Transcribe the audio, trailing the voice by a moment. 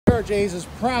ARJs is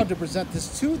proud to present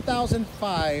this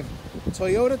 2005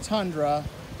 Toyota Tundra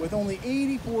with only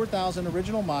 84,000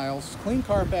 original miles, clean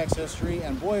Carfax history,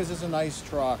 and boy is this a nice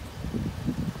truck.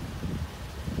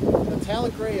 The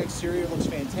metallic gray exterior looks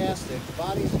fantastic. The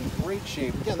body's in great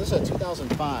shape. Again, this is a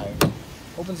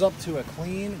 2005. Opens up to a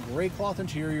clean gray cloth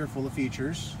interior full of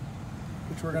features,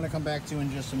 which we're going to come back to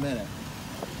in just a minute.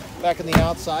 Back on the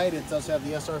outside, it does have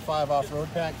the SR5 off-road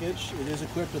package. It is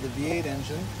equipped with a V8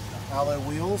 engine, alloy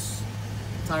wheels,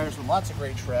 tires with lots of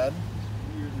great tread.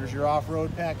 There's your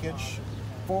off-road package,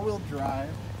 four-wheel drive,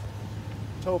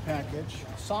 tow package,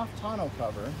 soft tonneau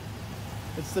cover.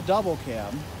 It's the double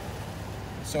cab.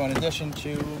 So in addition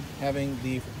to having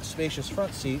the spacious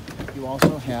front seat, you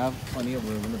also have plenty of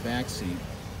room in the back seat.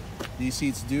 These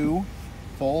seats do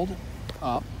fold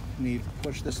up. When you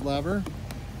push this lever,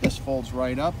 this folds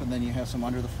right up, and then you have some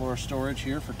under the floor storage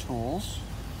here for tools.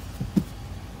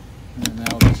 And then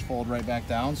that'll just fold right back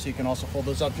down, so you can also fold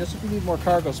those up just if you need more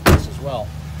cargo space as well.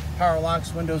 Power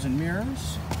locks, windows and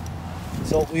mirrors,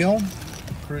 tilt wheel,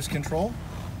 cruise control.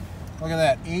 Look at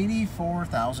that,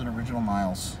 84,000 original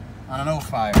miles on an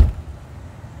 05.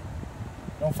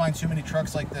 Don't find too many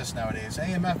trucks like this nowadays.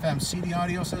 AM, FM, CD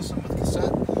audio system with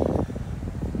cassette.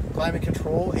 Climate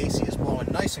control, AC is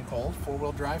blowing nice and cold.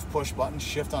 Four-wheel drive, push button,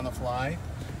 shift on the fly.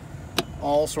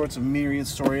 All sorts of myriad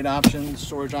storage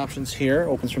options here.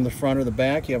 Opens from the front or the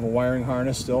back. You have a wiring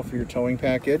harness still for your towing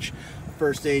package.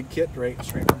 First aid kit, straight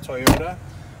from Toyota.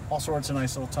 All sorts of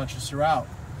nice little touches throughout.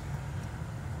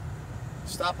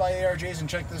 Stop by ARJs and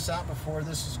check this out before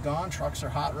this is gone. Trucks are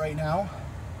hot right now.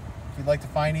 If you'd like to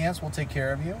finance, we'll take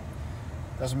care of you.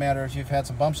 Doesn't matter if you've had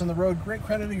some bumps in the road, great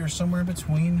credit, or you're somewhere in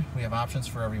between. We have options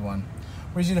for everyone.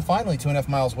 We're easy to find, only 2.5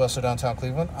 miles west of downtown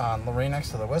Cleveland on Lorraine next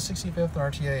to the West 65th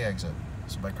RTA exit.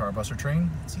 So by car, bus, or train,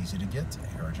 it's easy to get to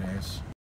ARJs.